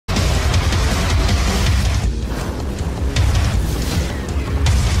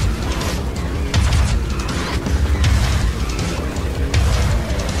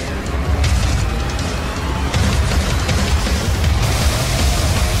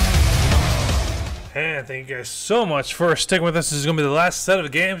And thank you guys so much for sticking with us. This is going to be the last set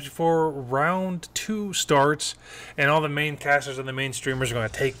of games before round 2 starts. And all the main casters and the main streamers are going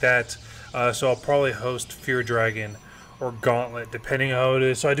to take that. So I'll probably host Fear Dragon or Gauntlet, depending on how it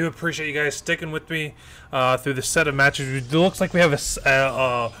is. So I do appreciate you guys sticking with me through the set of matches. It looks like we have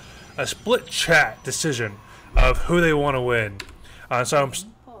a split chat decision of who they want to win. So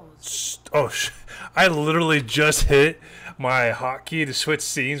I literally just hit my hotkey to switch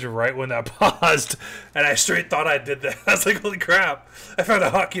scenes right when that paused, and I straight thought I did that. I was like, holy crap, I found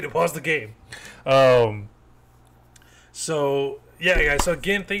a hotkey to pause the game. So yeah, guys, so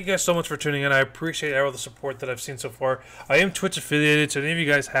again, thank you guys so much for tuning in. I appreciate all the support that I've seen so far. I am Twitch affiliated, so if any of you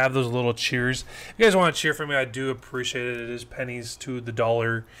guys have those little cheers, if you guys want to cheer for me, I do appreciate it. It is pennies to the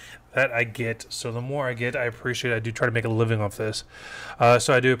dollar that I get, so the more I get, I appreciate it. I do try to make a living off this,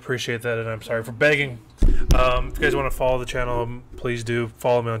 so I do appreciate that, and I'm sorry for begging. If you guys want to follow the channel, please do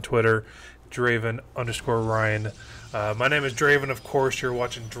follow me on Twitter, Draven_Ryan. My name is Draven, of course. You're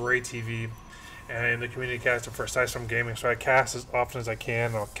watching Dre TV, and I am the community caster for Psistorm Gaming, so I cast as often as I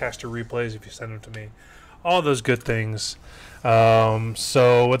can. I'll cast your replays if you send them to me, all those good things.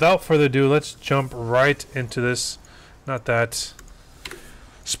 So without further ado, let's jump right into this. Not that.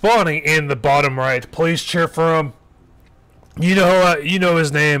 Spawning in the bottom right. Please cheer for him. You know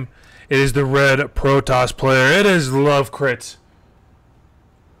his name. It is the red Protoss player. It is LoveCrit.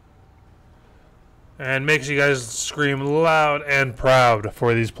 And makes you guys scream loud and proud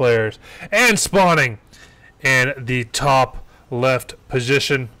for these players. And spawning in the top left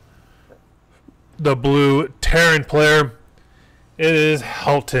position, the blue Terran player. It is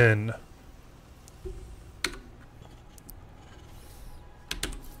HeltEn.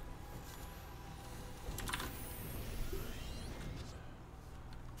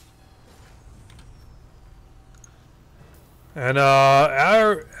 And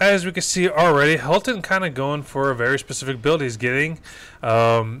as we can see already, HeltEn kind of going for a very specific build. He's getting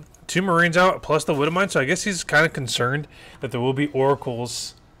 2 Marines out plus the Widowmine, so I guess he's kind of concerned that there will be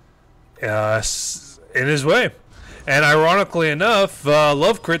Oracles in his way. And ironically enough,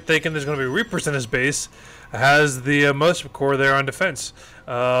 LoveCrit, thinking there's going to be Reapers in his base, has the Mothership Core there on defense.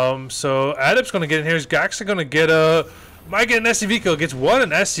 So Adept's going to get in here. He's actually going to get might get an SCV kill. Gets one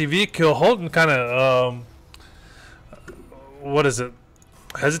an SCV kill. HeltEn kind of what is it?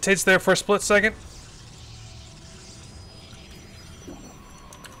 Hesitates there for a split second.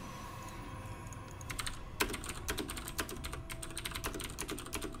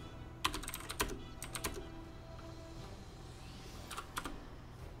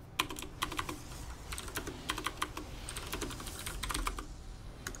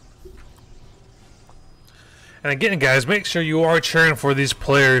 And again, guys, make sure you are cheering for these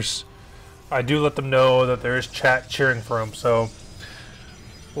players. I do let them know that there is chat cheering for them, so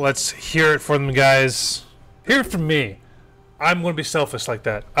let's hear it for them, guys. Hear it from me. I'm going to be selfish like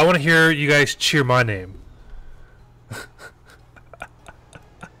that. I want to hear you guys cheer my name.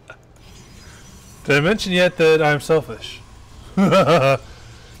 Did I mention yet that I'm selfish? I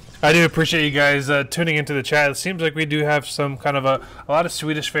do appreciate you guys tuning into the chat. It seems like we do have some kind of a lot of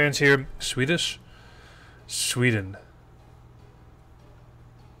Swedish fans here. Swedish? Sweden.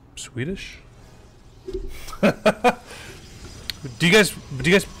 Swedish? Do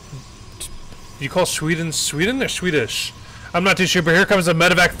you call Sweden Sweden or Swedish? I'm not too sure, but here comes the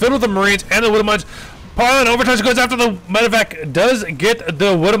medevac filled with the Marines and the Widowmines. Parlin Overcharge goes after the medevac, does get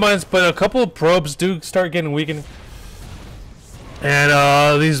the Widowmines, but a couple of probes do start getting weakened.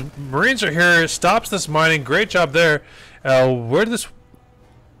 And these Marines are here, stops this mining, great job there. Where did this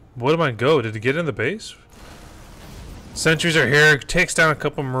Widowmine go? Did it get in the base? Sentries are here, takes down a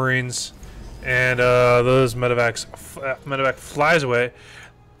couple Marines, and those medevac flies away.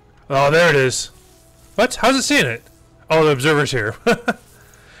 Oh, there it is. What? How's it seeing it? Oh, the observer's here. That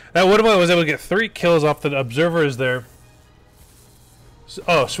Widowmine was able to get 3 kills off the observers there.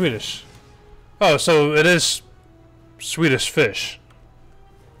 Oh, Swedish. Oh, so it is Swedish fish.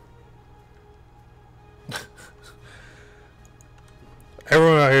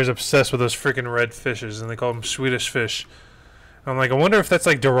 Everyone out here is obsessed with those freaking red fishes, and they call them Swedish fish. I'm like, I wonder if that's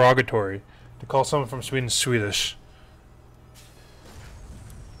like derogatory to call someone from Sweden Swedish.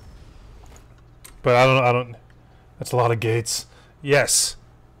 But I don't. That's a lot of gates. Yes.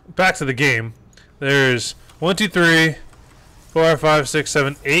 Back to the game. There's 1, 2, 3, 4, 5, 6,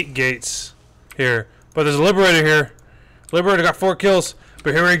 7, 8 gates here. But there's a Liberator here. Liberator got 4 kills.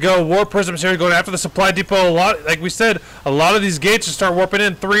 But here we go. War Prisms here going after the supply depot. A lot, like we said, a lot of these gates will start warping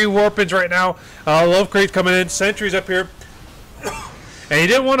in. 3 warpings right now. LoveCrit coming in. Sentries up here. And he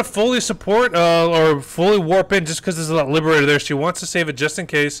didn't want to fully support or fully warp in just because there's a Liberator there. She wants to save it just in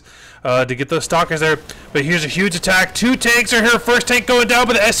case to get those Stalkers there. But here's a huge attack. 2 tanks are here. First tank going down,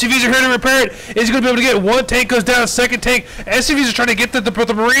 but the SCVs are here to repair it. Is he going to be able to get it? 1 tank goes down. Second tank. SCVs are trying to get but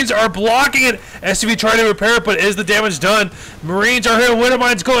the Marines are blocking it. SCV trying to repair it, but is the damage done? Marines are here. Winter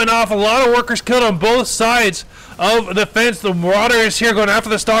Mine's going off. A lot of workers killed on both sides of the fence. The Marauder is here going after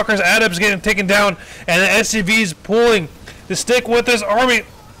the Stalkers. Adam's getting taken down, and the SCV's pulling to stick with this army.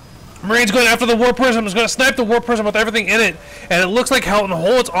 Marines going after the War Prism. Is going to snipe the War Prism with everything in it, and it looks like HeltEn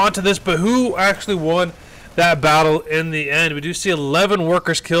holds onto this, but who actually won that battle in the end? We do see 11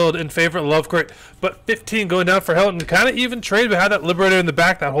 workers killed in favor of LoveCrit, but 15 going down for HeltEn. Kind of even trade. We had that Liberator in the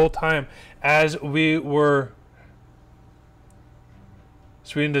back that whole time as we were.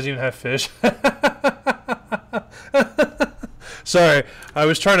 Sweden doesn't even have fish. Sorry, I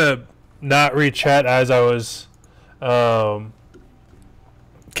was trying to not read chat as I was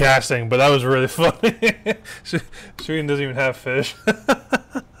casting, but that was really funny. Sweden doesn't even have fish.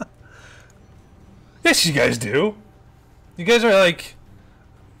 Yes, you guys do. You guys are like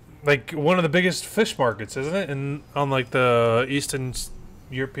one of the biggest fish markets, isn't it? On like the Eastern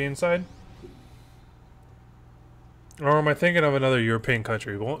European side. Or am I thinking of another European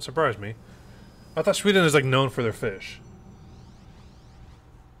country? It won't surprise me. I thought Sweden is like known for their fish.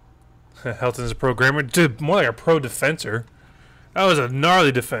 HeltEn is a programmer. Dude, more like a pro defensor. That was a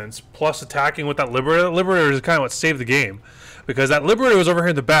gnarly defense. Plus attacking with that Liberator. That Liberator is kind of what saved the game. Because that Liberator was over here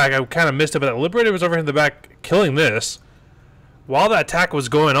in the back. I kind of missed it, but that Liberator was over here in the back killing this while that attack was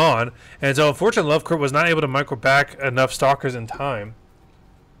going on. And so unfortunately LoveCrit was not able to micro back enough Stalkers in time.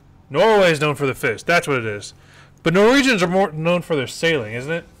 Norway is known for the fish. That's what it is. But Norwegians are more known for their sailing,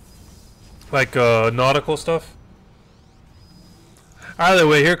 isn't it? Like nautical stuff. Either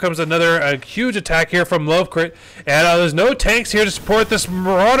way, here comes another huge attack here from LoveCrit. And there's no tanks here to support this.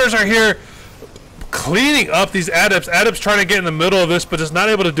 Marauders are here cleaning up these adepts. Adepts trying to get in the middle of this, but just not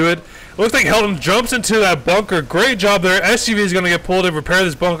able to do it. Looks like HeltEn jumps into that bunker. Great job there. SCV is going to get pulled to repair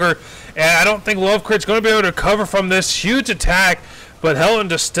this bunker. And I don't think LoveCrit's going to be able to recover from this huge attack. But HeltEn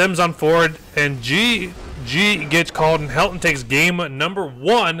just stems on forward. And G gets called. And HeltEn takes game number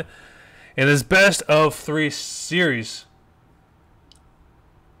 1 in his best of 3 series.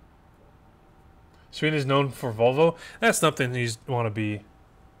 Sweden is known for Volvo. That's something you want to be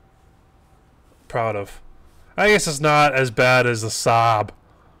proud of. I guess it's not as bad as the Saab.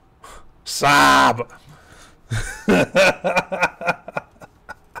 Saab!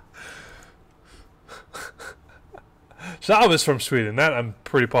 Saab is from Sweden. That I'm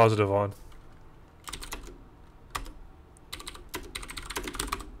pretty positive on.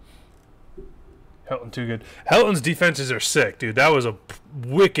 HeltEn too good. HeltEn's defenses are sick, dude. That was a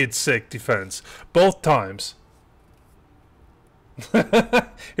wicked sick defense. Both times.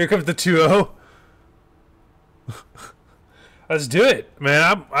 Here comes the 2-0. Let's do it,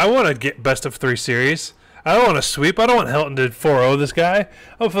 man. I want to get best of 3 series. I don't want to sweep. I don't want HeltEn to 4-0 this guy.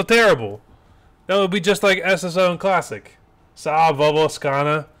 I would feel terrible. That would be just like SSO and Classic. Saab, Volvo,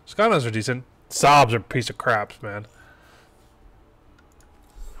 Scana. Scanas are decent. Saabs are a piece of craps, man.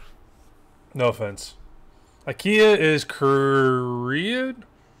 No offense. IKEA is Korean?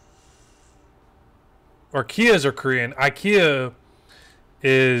 Or Kias are Korean. IKEA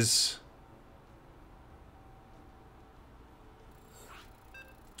is...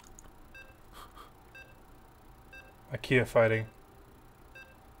 IKEA fighting.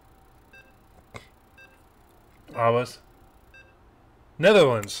 Awas.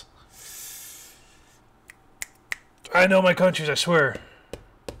 Netherlands. I know my countries, I swear.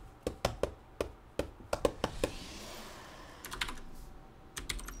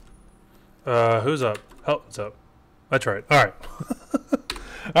 Who's up? HeltEn's up. That's right. Alright.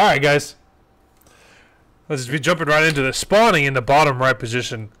 Alright, guys. Let's be jumping right into this. Spawning in the bottom right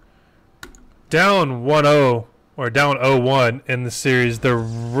position. Down 1-0. Or down 0-1 in the series. The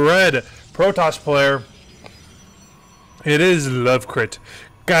red Protoss player. It is LoveCrit.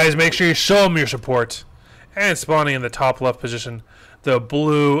 Guys, make sure you show them your support. And spawning in the top left position. The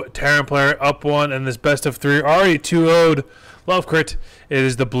blue Terran player up 1 in this best of 3. Already 2-0'd. LoveCrit. It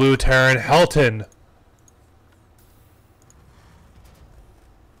is the blue Terran HeltEn.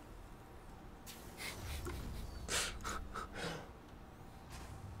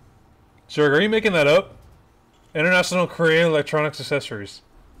 Zerg, are you making that up? International Korean Electronics Accessories.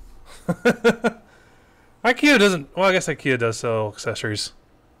 IKEA doesn't... Well, I guess IKEA does sell accessories.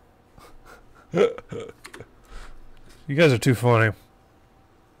 You guys are too funny.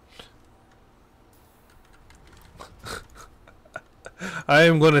 I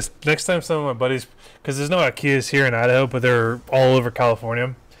am going to... Next time some of my buddies because there's no IKEAs here in Idaho, but they're all over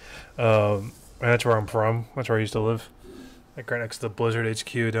California. And that's where I'm from. That's where I used to live. Like right next to the Blizzard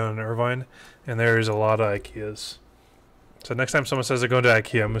HQ down in Irvine, and there's a lot of IKEAs. So next time someone says they're going to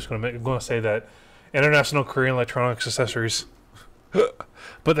IKEA, I'm just going to say that International Korean Electronics Accessories.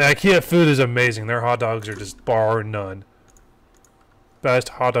 But the IKEA food is amazing. Their hot dogs are just bar none. Best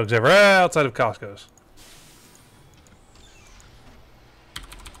hot dogs ever, outside of Costco's.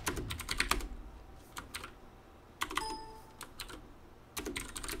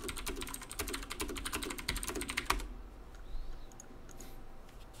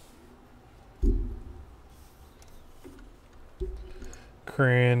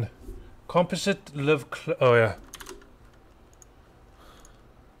 Korean composite oh yeah.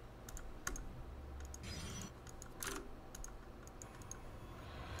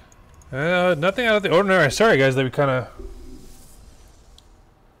 Nothing out of the ordinary. Sorry guys that we kind of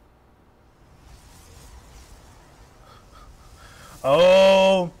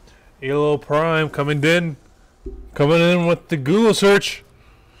Elo Prime coming in with the Google search.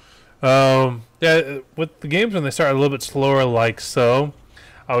 Yeah, with the games when they start a little bit slower like so,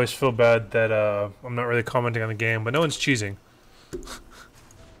 I always feel bad that I'm not really commenting on the game, but no one's cheesing.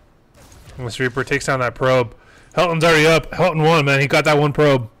 This Reaper takes down that probe. HeltEn's already up. HeltEn won, man. He got that one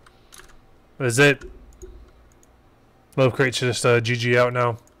probe. That's it. LoveCrit should just GG out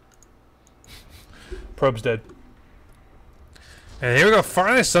now. Probe's dead. And here we go.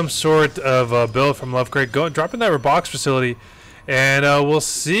 Finally, some sort of build from LoveCrit. Dropping that box facility, and we'll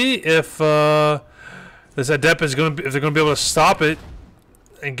see if this Adept is going to, if they're going to be able to stop it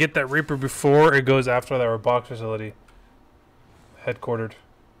and get that Reaper before it goes after that box facility. Headquartered.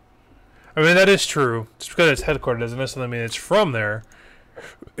 I mean, that is true. Just because it's headquartered doesn't necessarily mean it's from there.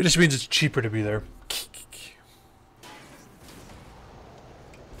 It just means it's cheaper to be there.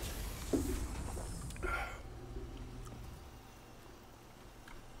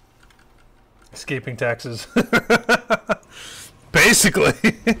 Escaping taxes. Basically.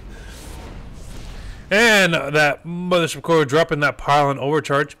 And that mothership core dropping that pile on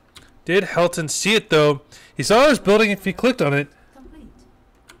overcharge. Did HeltEn see it though? He saw his building if he clicked on it.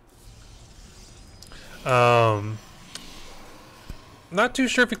 Not too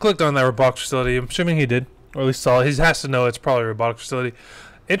sure if he clicked on that robotics facility. I'm assuming he did, or at least saw it. He has to know it's probably a robotics facility.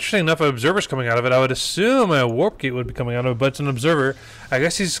 Interesting enough, observers coming out of it. I would assume a warp gate would be coming out of it, but it's an observer. I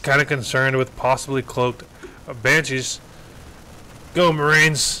guess he's kind of concerned with possibly cloaked banshees. Go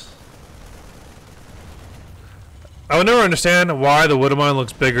Marines! I would never understand why the Widowmine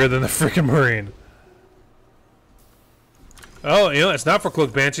looks bigger than the freaking Marine. Oh, you know, it's not for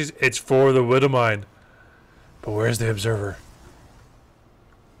cloaked banshees. It's for the Widowmine. But where's the observer?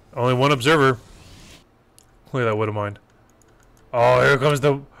 Only one observer. Look at that Widowmine. Oh, here comes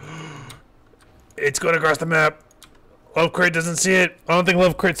the... It's going across the map. LoveCrit doesn't see it. I don't think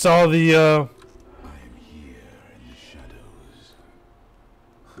LoveCrit saw the... I am here in the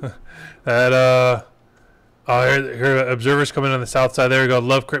shadows. That, Oh, here observers coming on the south side. There we go.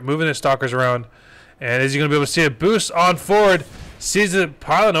 LoveCrit moving his stalkers around. And as you're going to be able to see it, boost on forward. Sees the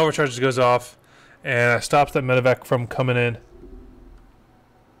pile and overcharge goes off. And stops that medevac from coming in.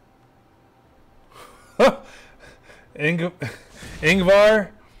 Ingvar,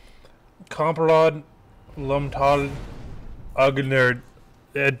 Komperlod, Lumtal, Ugnerd.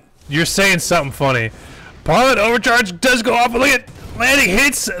 You're saying something funny. Pilot overcharge does go off, but look at landing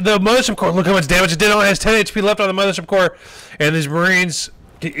hits the mothership core. Look how much damage it did. It only has 10 HP left on the mothership core, and these Marines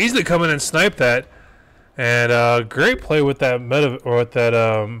can easily come in and snipe that. And great play with that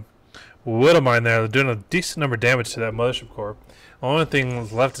Widowmine there. They're doing a decent number of damage to that mothership core. The only thing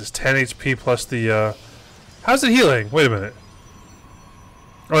left is 10 HP plus the. How's it healing? Wait a minute.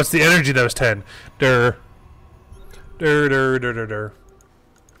 Oh, it's the energy that was 10. But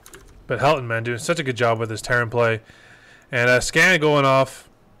HeltEn, man, doing such a good job with his Terran play. And scan going off.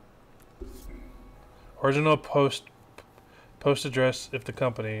 Original post address if the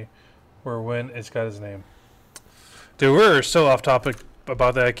company or when it's got his name. Dude, we're so off topic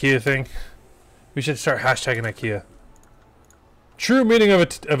about the IKEA thing. We should start hashtagging IKEA. True meaning of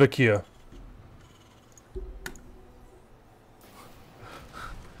IKEA.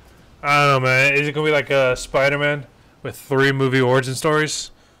 I don't know, man. Is it gonna be like Spider-Man with 3 movie origin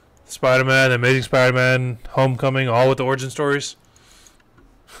stories? Spider-Man, Amazing Spider-Man, Homecoming, all with the origin stories.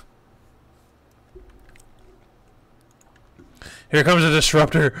 Here comes a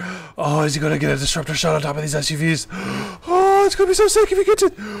disruptor. Oh, is he gonna get a disruptor shot on top of these SUVs? Oh, it's gonna be so sick if he gets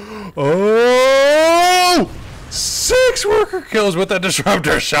it. Oh, 6 worker kills with a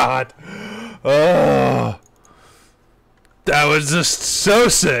disruptor shot. Oh. That was just so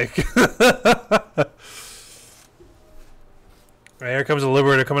sick. Right, here comes the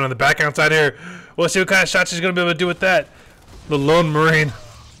Liberator coming on the back outside here. We'll see what kind of shots he's going to be able to do with that. The Lone Marine.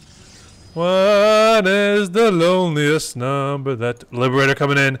 What is the loneliest number? That Liberator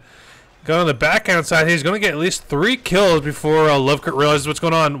coming in. Going on the back outside. He's going to get at least 3 kills before LoveCrit realizes what's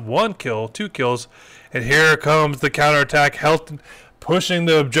going on. 1 kill, 2 kills. And here comes the counterattack. HeltEn pushing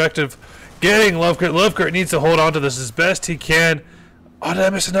the objective. Getting LoveCrit. LoveCrit needs to hold on to this as best he can. Oh, did I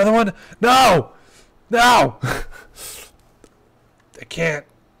miss another one? No! No! I can't.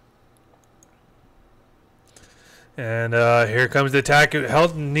 And here comes the attack.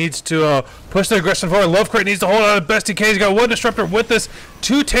 HeltEn needs to push the aggression forward. LoveCrit needs to hold on as best he can. He's got 1 disruptor with this.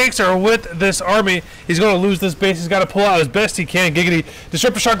 2 tanks are with this army. He's going to lose this base. He's got to pull out as best he can. Giggity.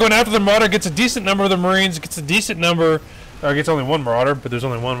 Disruptor shot going after the Marauder. Gets a decent number of the Marines. Gets a decent number. Or gets only 1 Marauder, but there's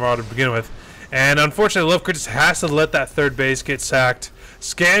only 1 Marauder to begin with. And unfortunately, LoveCrit just has to let that 3rd base get sacked.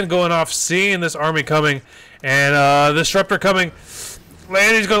 Scan going off, seeing this army coming. And the Disruptor coming.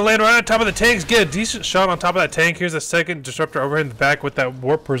 He's going to land right on top of the tanks. Get a decent shot on top of that tank. Here's the 2nd Disruptor over in the back with that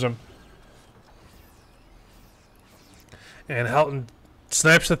Warp Prism. And HeltEn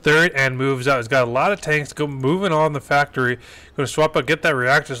snipes the 3rd and moves out. He's got a lot of tanks moving on the factory. Going to swap out, get that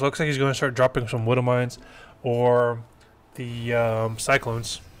reactors. Looks like he's going to start dropping some Widow Mines or the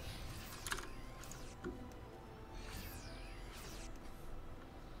Cyclones.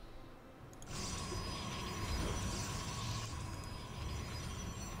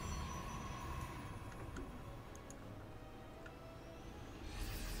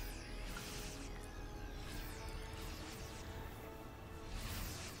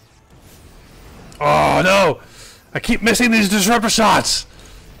 Oh no! I keep missing these disruptor shots!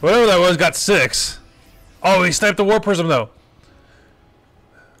 Whatever that was got 6. Oh, he sniped the Warp Prism though.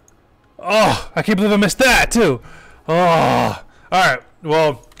 Oh, I can't believe I missed that too. Oh. Alright, well,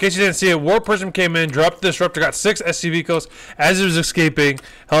 in case you didn't see it, Warp Prism came in, dropped the disruptor, got 6 SC vehicles. As it was escaping,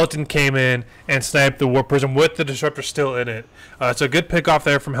 HeltEn came in and sniped the Warp Prism with the disruptor still in it. So a good pick off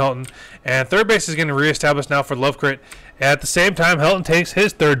there from HeltEn. And 3rd base is getting reestablished now for LoveCrit. At the same time, HeltEn takes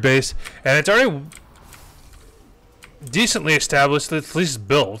his 3rd base, and it's already decently established, at least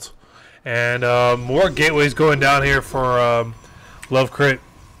built. And more gateways going down here for LoveCrit.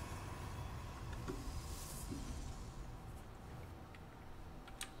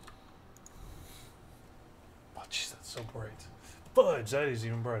 Oh, jeez, that's so bright. Fudge, that is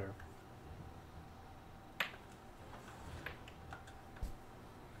even brighter.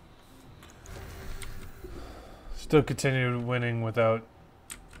 Still continued winning without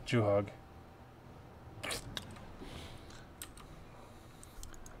Juhog.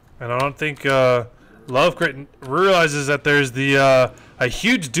 And I don't think LoveCrit realizes that there's the a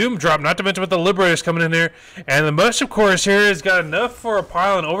huge Doom drop, not to mention with the Liberators coming in there. And the Mush, of course, here has got enough for a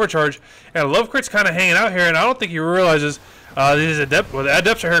pile and overcharge. And LoveCrit's kind of hanging out here, and I don't think he realizes these the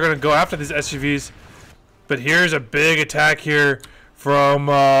Adepts are here going to go after these SUVs. But here's a big attack here from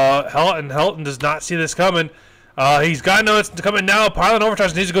HeltEn. HeltEn does not see this coming. He's got to know it's coming now. Pylon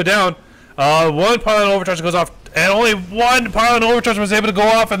overcharge needs to go down. 1 pylon overcharge goes off, and only 1 pylon overcharge was able to go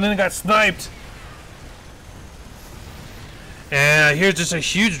off, and then it got sniped. And here's just a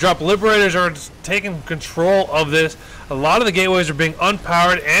huge drop. Liberators are taking control of this. A lot of the gateways are being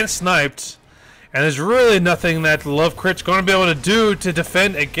unpowered and sniped, and there's really nothing that LoveCrit's going to be able to do to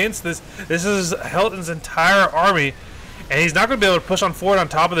defend against this. This is HeltEn's entire army, and he's not going to be able to push on forward on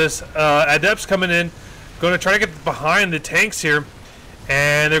top of this. Adepts coming in. Going to try to get behind the tanks here,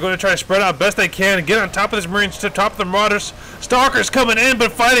 and they're going to try to spread out best they can and get on top of this Marines, to top of the Marauders. Stalkers coming in,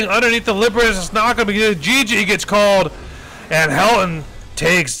 but fighting underneath the Liberators. It's not going to be good. GG gets called, and HeltEn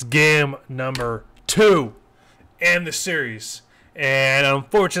takes game number 2 in the series. And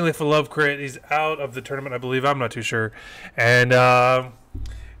unfortunately for LoveCrit, he's out of the tournament, I believe. I'm not too sure. And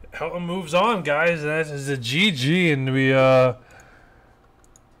HeltEn moves on, guys. That is a GG, and we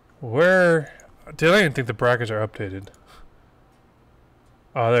where. Dude, I didn't think the brackets are updated.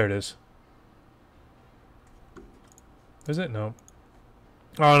 Oh, there it is. Is it? No.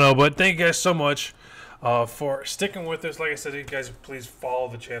 I don't know, but thank you guys so much for sticking with us. Like I said, you guys please follow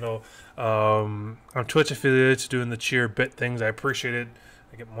the channel. I'm Twitch affiliates doing the cheer bit things. I appreciate it.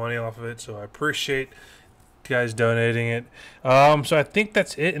 I get money off of it, so I appreciate you guys donating it. So I think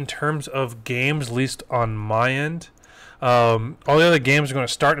that's it in terms of games, at least on my end. All the other games are going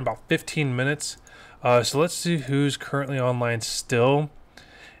to start in about 15 minutes. So let's see who's currently online still.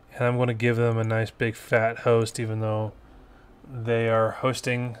 And I'm going to give them a nice big fat host, even though they are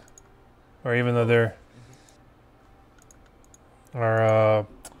hosting, or even though they're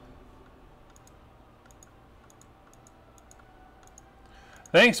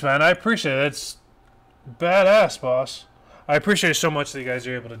Thanks, man. I appreciate it. It's badass, boss. I appreciate it so much that you guys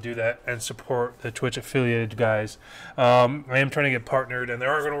are able to do that and support the Twitch affiliated guys. I am trying to get partnered, and there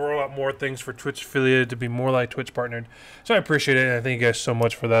are going to roll out more things for Twitch affiliated to be more like Twitch partnered. So I appreciate it, and I thank you guys so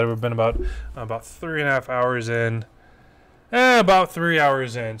much for that. We've been about 3.5 hours in. About 3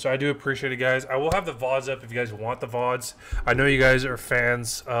 hours in. So I do appreciate it, guys. I will have the VODs up if you guys want the VODs. I know you guys are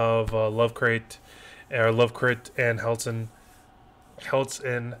fans of LoveCrit and HeltEn.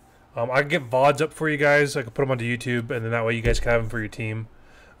 I can get VODs up for you guys. I can put them onto YouTube, and then that way you guys can have them for your team.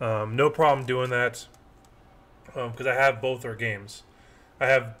 No problem doing that because I have both our games. I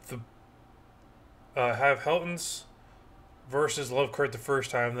have HeltEn's versus LoveCrit the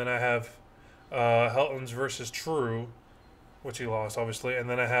first time. Then I have HeltEn's versus True, which he lost, obviously. And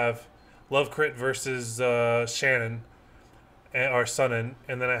then I have LoveCrit versus Shannon, or Sunnin,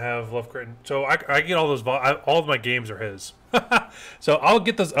 and then I have LoveCrit. So I get all those. All of my games are his. So I'll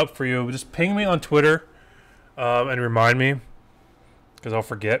get those up for you. Just ping me on Twitter and remind me, because I'll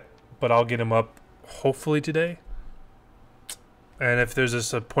forget. But I'll get them up hopefully today. And if there's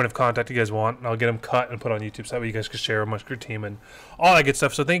just a point of contact you guys want, I'll get them cut and put on YouTube so that way you guys can share amongst your team and all that good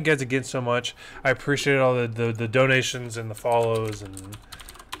stuff. So thank you guys again so much. I appreciate all the donations and the follows and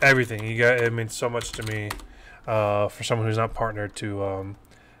everything. You guys, it means so much to me for someone who's not partnered to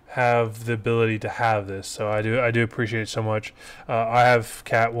have the ability to have this. So I do appreciate it so much. I have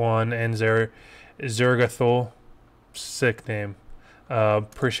Cat One and Zergathol. Sick name.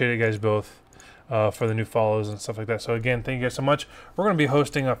 Appreciate it, guys, both. For the new follows and stuff like that. So again, thank you guys so much. We're going to be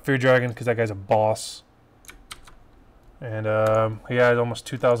hosting a Fear Dragon because that guy's a boss. And he has almost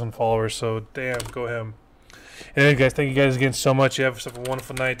 2,000 followers, so damn, go him. Anyway, guys, thank you guys again so much. You have yourself a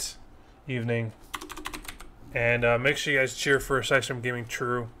wonderful night, evening. And make sure you guys cheer for Psistorm Gaming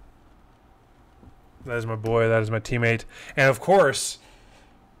True. That is my boy. That is my teammate. And of course,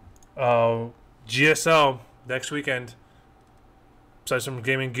 GSL next weekend. Psistorm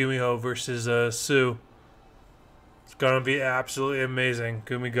Gaming Gumiho versus Sue. It's going to be absolutely amazing.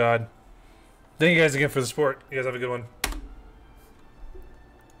 Gumi God. Thank you guys again for the support. You guys have a good one.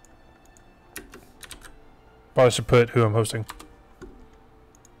 Probably should put who I'm hosting.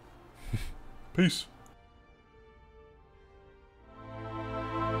 Peace.